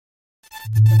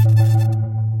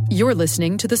You're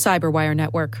listening to the Cyberwire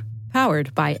Network,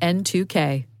 powered by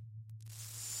N2K.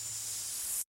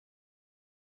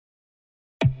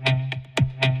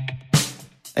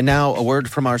 And now a word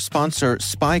from our sponsor,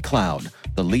 SpyCloud,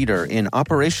 the leader in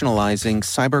operationalizing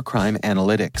cybercrime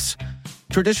analytics.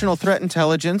 Traditional threat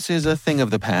intelligence is a thing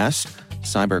of the past.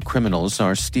 Cyber criminals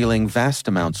are stealing vast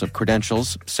amounts of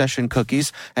credentials, session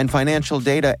cookies, and financial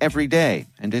data every day,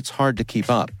 and it's hard to keep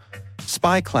up.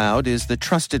 SpyCloud is the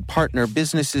trusted partner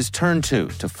businesses turn to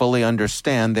fully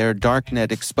understand their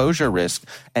darknet exposure risk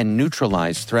and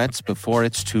neutralize threats before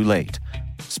it's too late.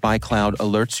 SpyCloud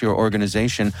alerts your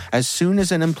organization as soon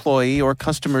as an employee or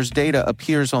customer's data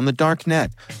appears on the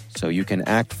darknet, so you can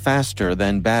act faster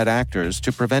than bad actors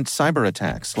to prevent cyber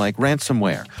attacks like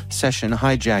ransomware, session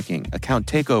hijacking, account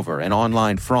takeover, and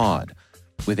online fraud.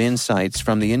 With insights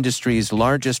from the industry's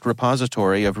largest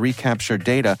repository of recaptured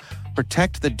data,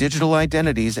 protect the digital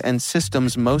identities and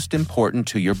systems most important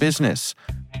to your business.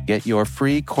 Get your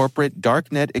free corporate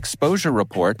darknet exposure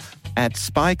report at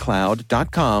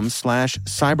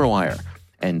spycloud.com/cyberwire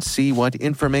and see what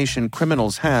information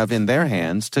criminals have in their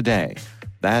hands today.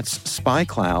 That's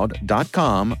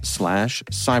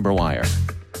spycloud.com/cyberwire.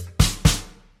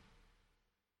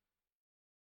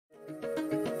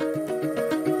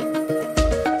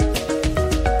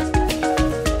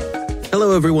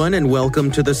 Hello, everyone, and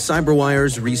welcome to the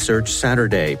CyberWire's Research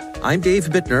Saturday. I'm Dave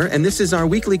Bittner, and this is our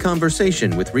weekly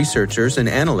conversation with researchers and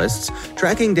analysts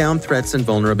tracking down threats and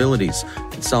vulnerabilities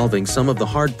and solving some of the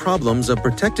hard problems of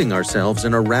protecting ourselves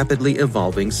in a rapidly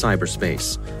evolving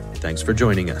cyberspace. Thanks for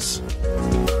joining us.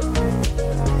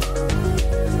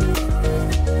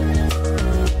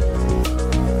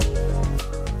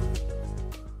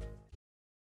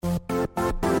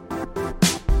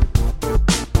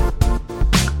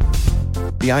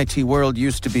 The IT world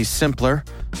used to be simpler.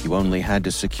 You only had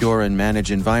to secure and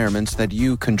manage environments that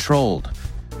you controlled.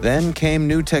 Then came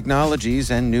new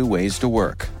technologies and new ways to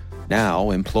work.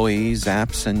 Now, employees,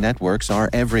 apps, and networks are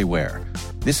everywhere.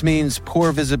 This means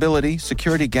poor visibility,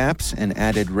 security gaps, and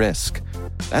added risk.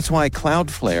 That's why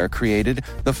Cloudflare created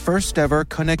the first-ever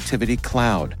connectivity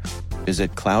cloud.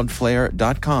 Visit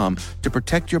cloudflare.com to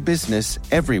protect your business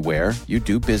everywhere you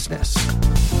do business.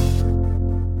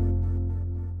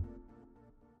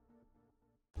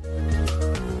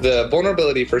 The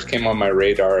vulnerability first came on my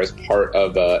radar as part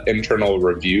of an internal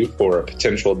review for a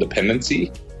potential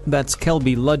dependency. That's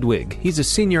Kelby Ludwig. He's a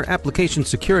senior application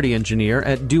security engineer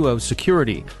at Duo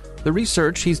Security. The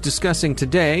research he's discussing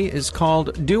today is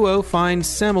called Duo Finds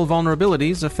SAML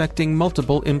Vulnerabilities Affecting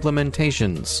Multiple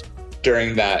Implementations.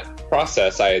 During that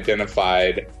process, I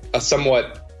identified a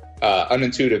somewhat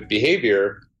unintuitive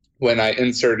behavior when I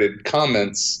inserted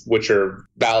comments, which are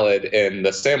valid in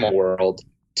the SAML world,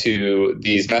 to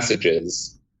these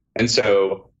messages. And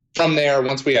so from there,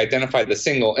 once we identified the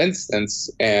single instance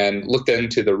and looked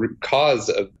into the root cause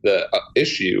of the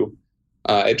issue,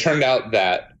 it turned out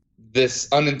that this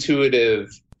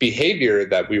unintuitive behavior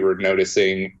that we were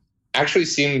noticing actually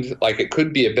seemed like it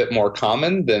could be a bit more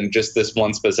common than just this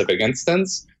one specific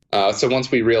instance. So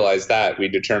once we realized that, we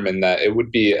determined that it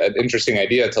would be an interesting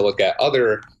idea to look at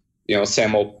other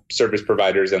SAML service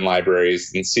providers and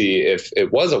libraries and see if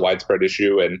it was a widespread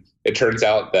issue. And it turns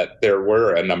out that there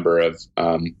were a number of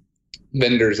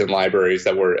vendors and libraries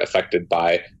that were affected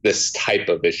by this type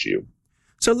of issue.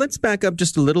 So let's back up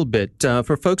just a little bit.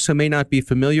 For folks who may not be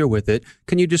familiar with it,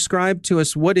 can you describe to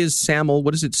us what is SAML,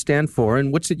 what does it stand for,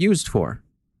 and what's it used for?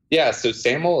 Yeah, so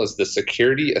SAML is the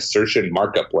Security Assertion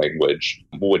Markup Language,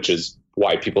 which is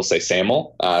why people say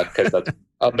SAML, because that's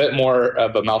a bit more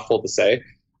of a mouthful to say.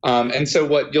 And so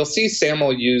what you'll see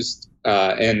SAML used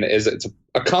in is it's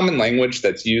a common language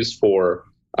that's used for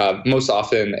most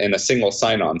often in a single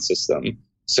sign-on system.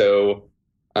 So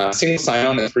single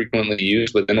sign-on is frequently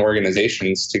used within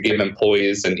organizations to give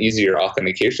employees an easier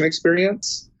authentication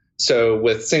experience. So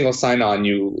with single sign-on,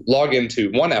 you log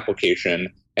into one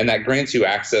application, and that grants you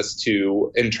access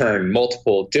to, in turn,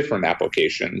 multiple different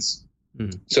applications.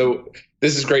 Mm-hmm. So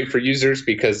this is great for users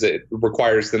because it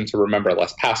requires them to remember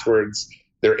less passwords.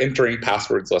 They're entering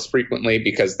passwords less frequently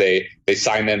because they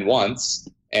sign in once,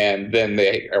 and then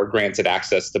they are granted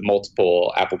access to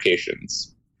multiple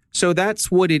applications. So that's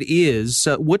what it is.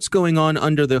 What's going on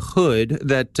under the hood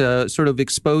that sort of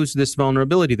exposed this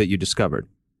vulnerability that you discovered?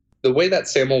 The way that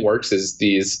SAML works is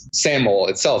SAML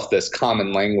itself, this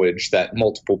common language that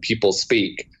multiple people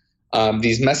speak,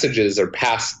 these messages are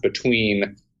passed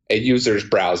between a user's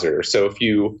browser. So if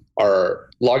you are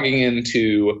logging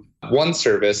into one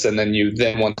service and then you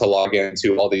then want to log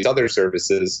into all these other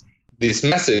services, this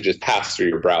message is passed through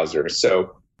your browser.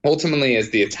 So ultimately,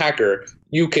 as the attacker,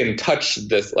 you can touch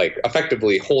this, like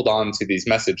effectively hold on to these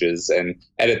messages and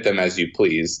edit them as you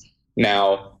please.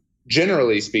 Now,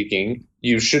 generally speaking,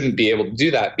 you shouldn't be able to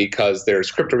do that because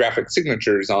there's cryptographic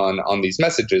signatures on these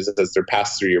messages as they're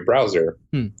passed through your browser.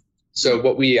 So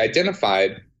what we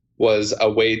identified was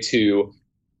a way to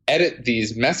edit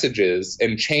these messages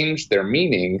and change their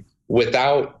meaning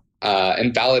without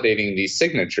invalidating these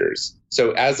signatures.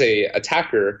 So as a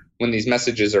attacker, when these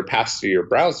messages are passed through your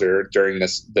browser during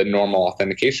the normal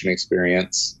authentication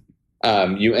experience,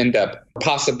 you end up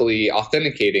possibly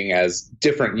authenticating as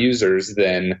different users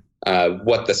than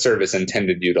what the service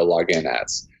intended you to log in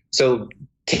as. So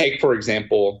take, for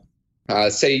example,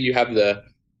 say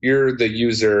you're the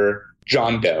user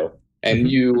John Doe,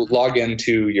 and you log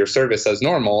into your service as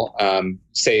normal.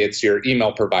 Say it's your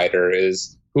email provider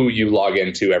is who you log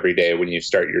into every day when you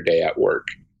start your day at work.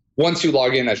 Once you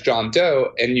log in as John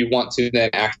Doe and you want to then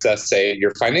access, say,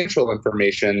 your financial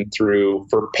information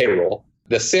for payroll,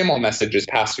 the SAML message is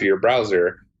passed through your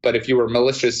browser. But if you were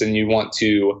malicious and you want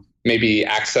to maybe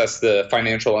access the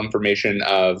financial information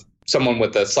of someone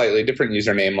with a slightly different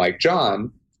username like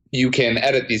John, you can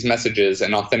edit these messages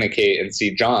and authenticate and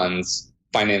see John's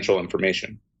financial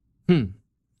information.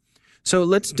 So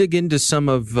let's dig into some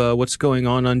of what's going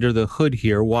on under the hood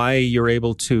here, why you're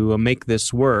able to make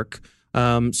this work.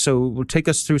 So take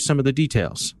us through some of the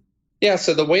details. Yeah,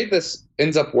 so the way this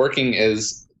ends up working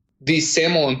is these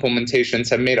SAML implementations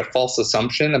have made a false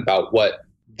assumption about what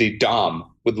the DOM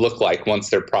would look like once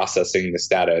they're processing this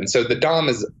data. And so the DOM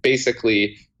is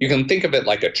basically, you can think of it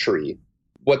like a tree.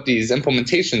 What these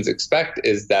implementations expect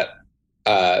is that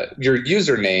your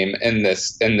username in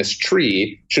this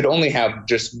tree should only have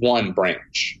just one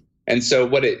branch. And so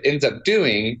what it ends up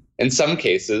doing in some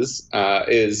cases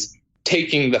is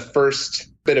taking the first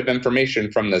bit of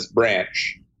information from this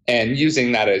branch and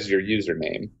using that as your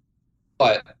username.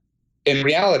 But in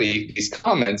reality, these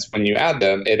comments, when you add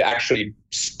them, it actually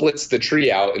splits the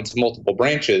tree out into multiple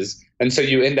branches. And so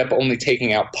you end up only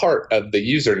taking out part of the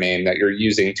username that you're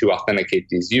using to authenticate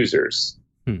these users.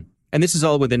 And this is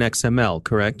all within XML,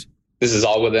 correct? This is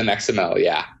all within XML,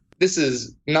 yeah. This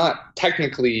is not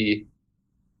technically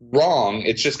wrong.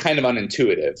 It's just kind of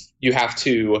unintuitive. You would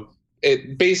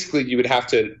have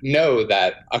to know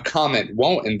that a comment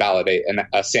won't invalidate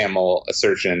a SAML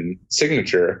assertion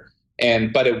signature,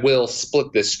 but it will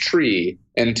split this tree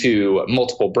into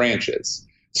multiple branches.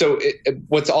 So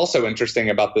what's also interesting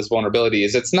about this vulnerability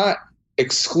is it's not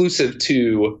exclusive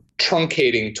to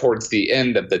truncating towards the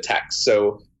end of the text.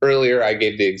 So earlier I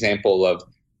gave the example of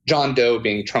John Doe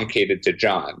being truncated to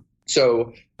John.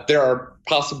 So there are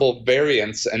possible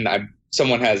variants, and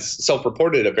someone has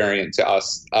self-reported a variant to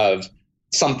us of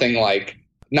something like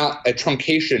not a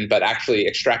truncation, but actually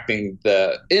extracting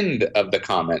the end of the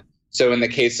comment. So in the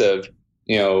case of,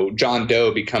 John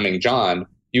Doe becoming John,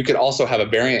 you could also have a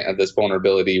variant of this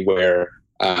vulnerability where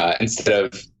instead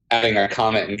of adding a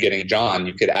comment and getting John,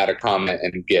 you could add a comment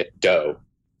and get Doe.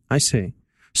 I see.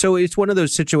 So it's one of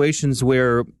those situations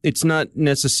where it's not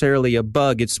necessarily a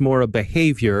bug, it's more a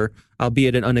behavior,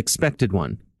 albeit an unexpected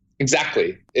one.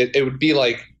 Exactly. It would be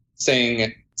like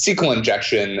saying SQL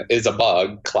injection is a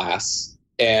bug class,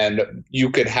 and you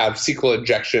could have SQL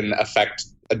injection affect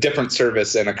a different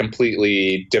service in a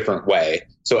completely different way.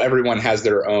 So everyone has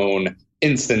their own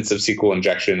instance of SQL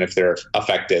injection if they're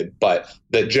affected, but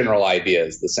the general idea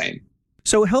is the same.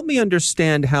 So help me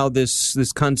understand how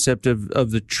this concept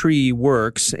of the tree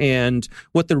works and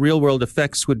what the real world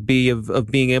effects would be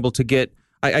of being able to get,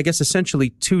 I guess,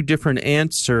 essentially two different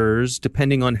answers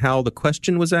depending on how the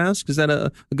question was asked. Is that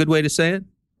a good way to say it?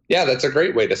 Yeah, that's a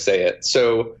great way to say it.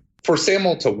 So for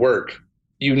SAML to work,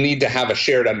 you need to have a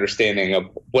shared understanding of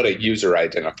what a user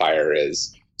identifier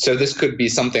is. So this could be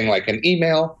something like an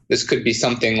email. This could be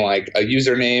something like a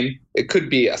username. It could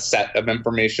be a set of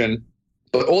information.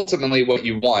 But ultimately, what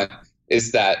you want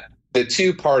is that the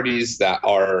two parties that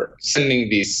are sending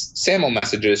these SAML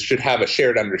messages should have a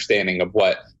shared understanding of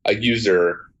what a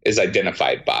user is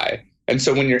identified by. And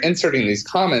so when you're inserting these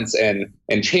comments and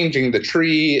changing the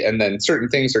tree, and then certain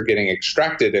things are getting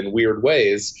extracted in weird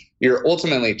ways, you're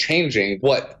ultimately changing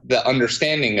what the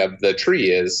understanding of the tree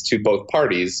is to both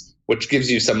parties, which gives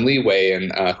you some leeway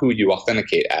in who you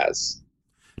authenticate as.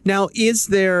 Now, is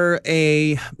there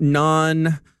a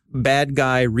non-bad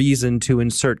guy reason to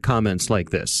insert comments like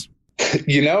this?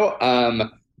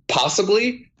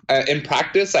 Possibly. In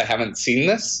practice, I haven't seen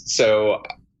this. So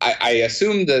I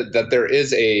assume that there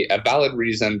is a valid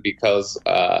reason because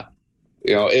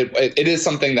it is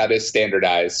something that is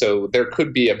standardized. So there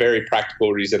could be a very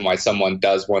practical reason why someone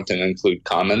does want to include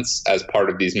comments as part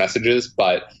of these messages.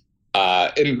 But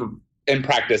in in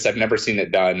practice, I've never seen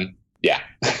it done. Yeah.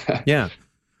 Yeah.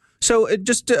 So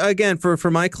just again,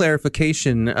 for my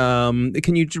clarification,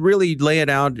 can you really lay it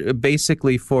out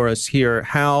basically for us here,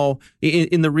 how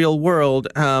in the real world,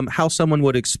 how someone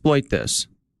would exploit this?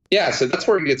 Yeah, so that's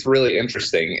where it gets really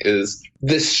interesting is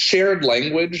this shared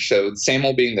language. So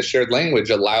SAML being the shared language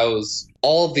allows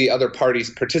all of the other parties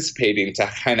participating to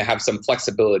kind of have some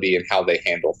flexibility in how they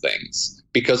handle things.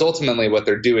 Because ultimately what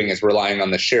they're doing is relying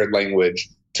on the shared language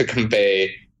to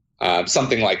convey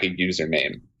something like a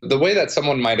username. The way that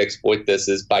someone might exploit this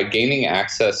is by gaining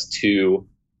access to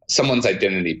someone's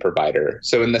identity provider.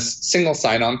 So in this single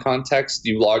sign-on context,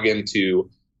 you log into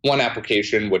one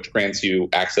application, which grants you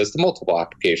access to multiple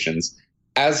applications.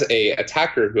 As a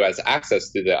attacker who has access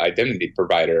to the identity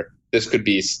provider, this could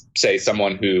be, say,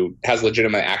 someone who has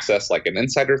legitimate access, like an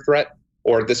insider threat,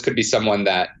 or this could be someone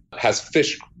that has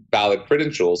phished valid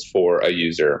credentials for a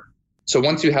user. So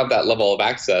once you have that level of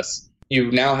access,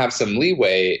 you now have some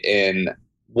leeway in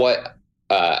what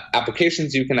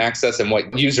applications you can access and what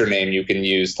username you can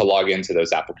use to log into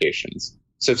those applications.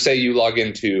 So say you log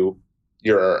into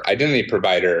your identity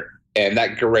provider, and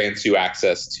that grants you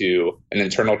access to an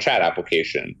internal chat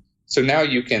application. So now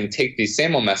you can take these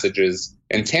SAML messages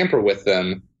and tamper with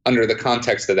them under the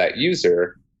context of that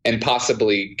user and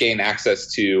possibly gain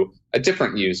access to a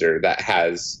different user that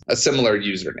has a similar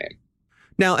username.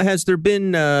 Now, has there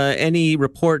been any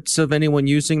reports of anyone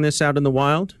using this out in the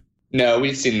wild? No,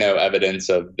 we've seen no evidence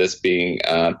of this being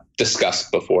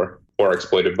discussed before or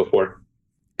exploited before.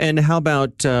 And how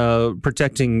about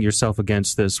protecting yourself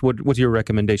against this? What are your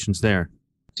recommendations there?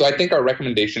 So I think our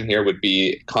recommendation here would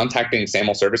be contacting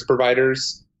SAML service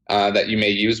providers that you may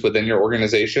use within your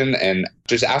organization and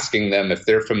just asking them if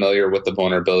they're familiar with the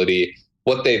vulnerability,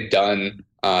 what they've done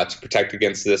to protect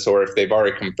against this, or if they've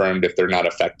already confirmed if they're not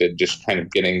affected, just kind of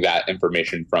getting that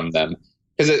information from them.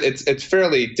 Because it's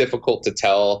fairly difficult to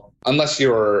tell unless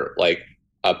you're like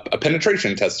a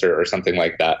penetration tester or something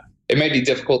like that. It may be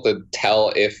difficult to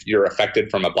tell if you're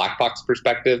affected from a black box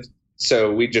perspective.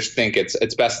 So we just think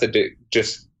it's best to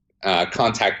just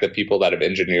contact the people that have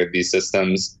engineered these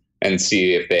systems and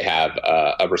see if they have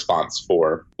a response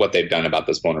for what they've done about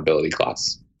this vulnerability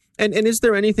class. And is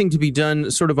there anything to be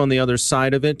done sort of on the other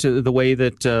side of it, the way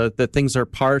that that things are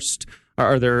parsed?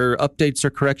 Are there updates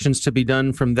or corrections to be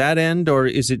done from that end? Or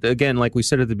is it, again, like we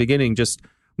said at the beginning, just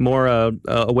more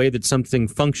a way that something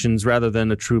functions rather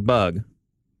than a true bug?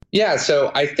 Yeah,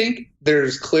 so I think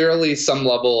there's clearly some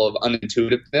level of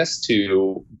unintuitiveness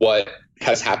to what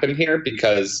has happened here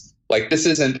because, like, this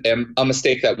isn't a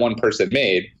mistake that one person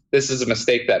made. This is a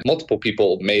mistake that multiple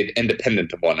people made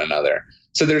independent of one another.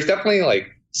 So there's definitely, like,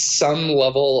 some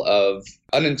level of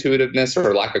unintuitiveness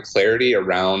or lack of clarity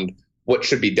around what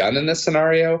should be done in this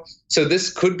scenario. So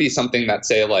this could be something that,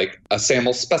 say, like a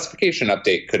SAML specification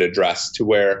update could address, to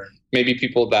where maybe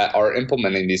people that are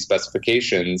implementing these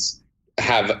specifications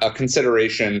have a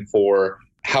consideration for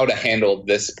how to handle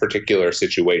this particular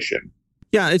situation.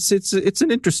 Yeah, it's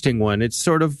an interesting one. It's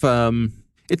sort of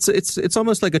it's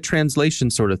almost like a translation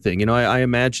sort of thing. You know, I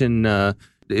imagine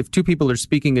if two people are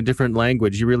speaking a different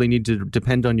language, you really need to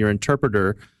depend on your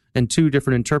interpreter, and two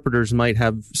different interpreters might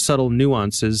have subtle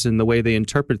nuances in the way they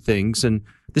interpret things. And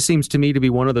this seems to me to be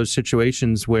one of those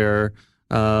situations where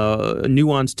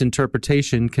nuanced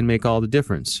interpretation can make all the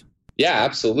difference. Yeah,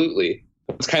 absolutely.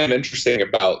 What's kind of interesting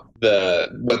about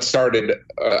what started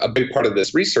a big part of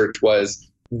this research was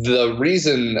the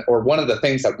reason, or one of the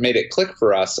things that made it click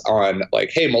for us on,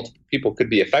 like, hey, multiple people could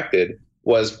be affected,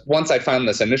 was once I found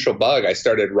this initial bug, I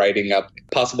started writing up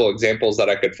possible examples that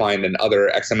I could find in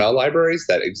other XML libraries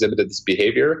that exhibited this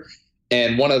behavior.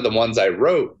 And one of the ones I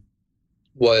wrote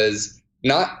was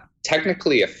not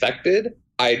technically affected.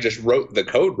 I just wrote the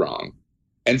code wrong.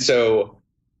 And so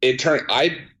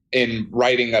in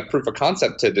writing a proof of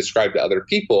concept to describe to other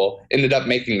people, ended up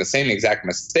making the same exact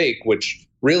mistake, which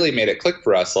really made it click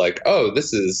for us. Like, oh,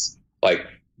 this is like,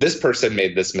 this person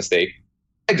made this mistake.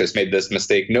 I just made this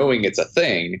mistake knowing it's a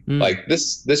thing. Like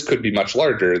this could be much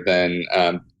larger than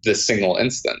this single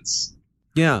instance.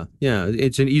 Yeah,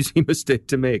 it's an easy mistake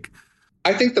to make.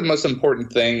 I think the most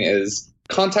important thing is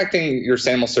contacting your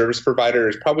SAML service provider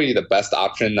is probably the best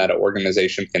option that an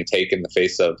organization can take in the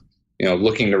face of,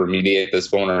 looking to remediate this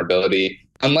vulnerability.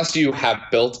 Unless you have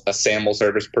built a SAML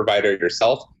service provider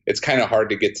yourself, it's kind of hard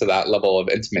to get to that level of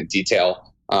intimate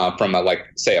detail from a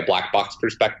black box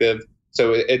perspective.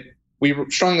 So we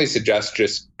strongly suggest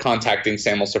just contacting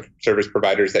SAML service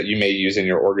providers that you may use in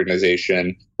your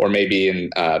organization, or maybe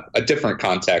in a different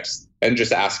context, and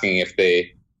just asking if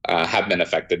they have been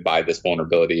affected by this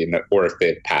vulnerability or if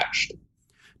they've patched.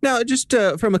 Now, just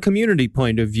from a community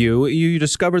point of view, you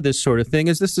discover this sort of thing.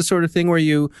 Is this the sort of thing where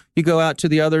you go out to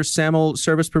the other SAML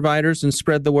service providers and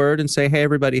spread the word and say, hey,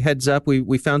 everybody, heads up,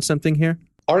 we found something here?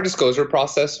 Our disclosure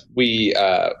process, we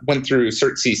went through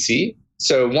CertCC.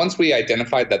 So once we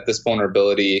identified that this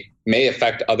vulnerability may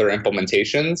affect other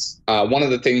implementations, one of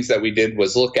the things that we did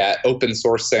was look at open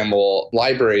source SAML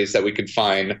libraries that we could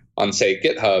find on, say,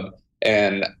 GitHub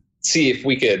and see if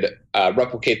we could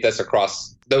replicate this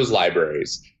across those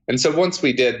libraries. And so once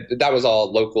we did, that was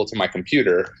all local to my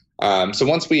computer. So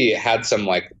once we had some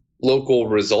local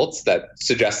results that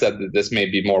suggested that this may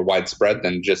be more widespread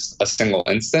than just a single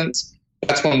instance,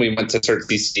 that's when we went to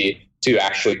CertCC to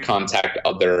actually contact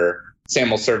other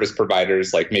SAML service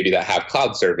providers, like maybe that have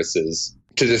cloud services,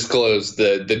 to disclose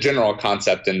the general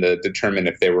concept and to determine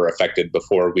if they were affected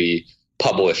before we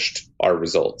published our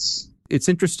results. It's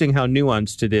interesting how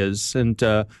nuanced it is, and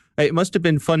it must have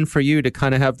been fun for you to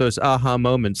kind of have those aha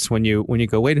moments when you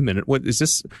go, wait a minute, what is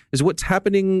this? Is what's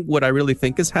happening what I really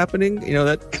think is happening? You know,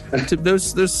 that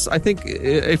those I think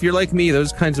if you're like me,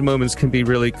 those kinds of moments can be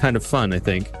really kind of fun, I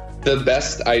think. The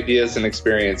best ideas and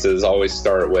experiences always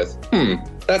start with,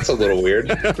 that's a little weird.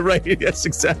 Right, yes,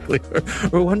 exactly.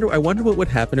 Or I wonder what would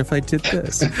happen if I did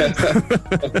this.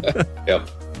 Yep.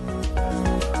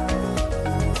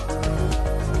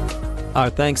 Our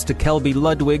thanks to Kelby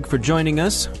Ludwig for joining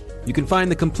us. You can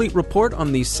find the complete report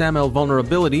on these SAML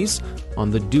vulnerabilities on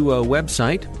the Duo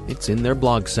website. It's in their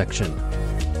blog section.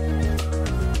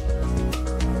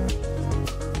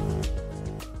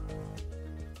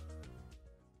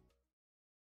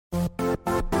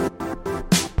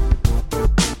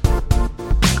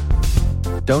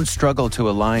 Don't struggle to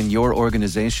align your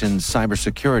organization's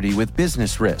cybersecurity with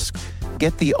business risk.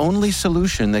 Get the only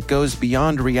solution that goes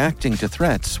beyond reacting to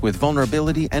threats with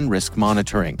vulnerability and risk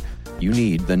monitoring. You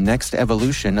need the next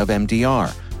evolution of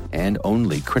MDR, and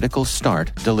only Critical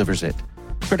Start delivers it.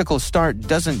 Critical Start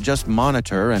doesn't just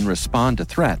monitor and respond to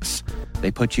threats.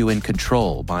 They put you in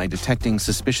control by detecting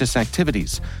suspicious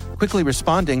activities, quickly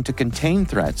responding to contain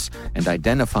threats, and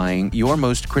identifying your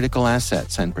most critical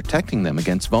assets and protecting them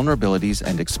against vulnerabilities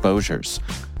and exposures.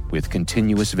 With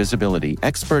continuous visibility,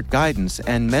 expert guidance,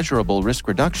 and measurable risk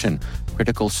reduction,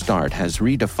 Critical Start has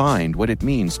redefined what it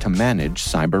means to manage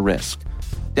cyber risk.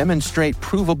 Demonstrate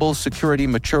provable security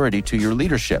maturity to your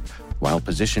leadership while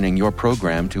positioning your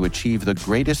program to achieve the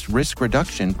greatest risk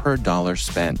reduction per dollar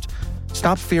spent.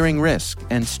 Stop fearing risk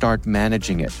and start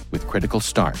managing it with Critical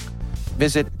Start.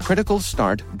 Visit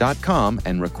criticalstart.com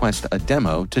and request a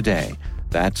demo today.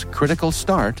 That's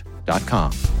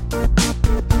criticalstart.com.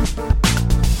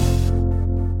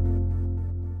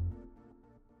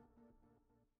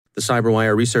 The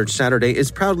CyberWire Research Saturday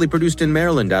is proudly produced in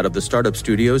Maryland out of the startup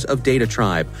studios of Data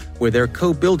Tribe, where they're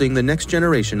co-building the next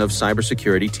generation of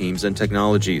cybersecurity teams and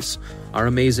technologies. Our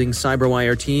amazing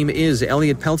CyberWire team is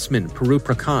Elliot Peltzman, Puru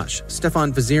Prakash,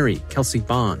 Stefan Vaziri, Kelsey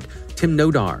Bond, Tim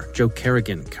Nodar, Joe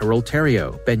Kerrigan, Carol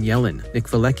Terrio, Ben Yellen, Nick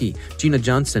Valecki, Gina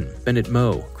Johnson, Bennett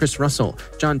Moe, Chris Russell,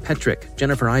 John Petrick,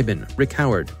 Jennifer Iben, Rick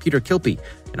Howard, Peter Kilpie,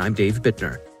 and I'm Dave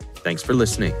Bittner. Thanks for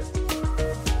listening.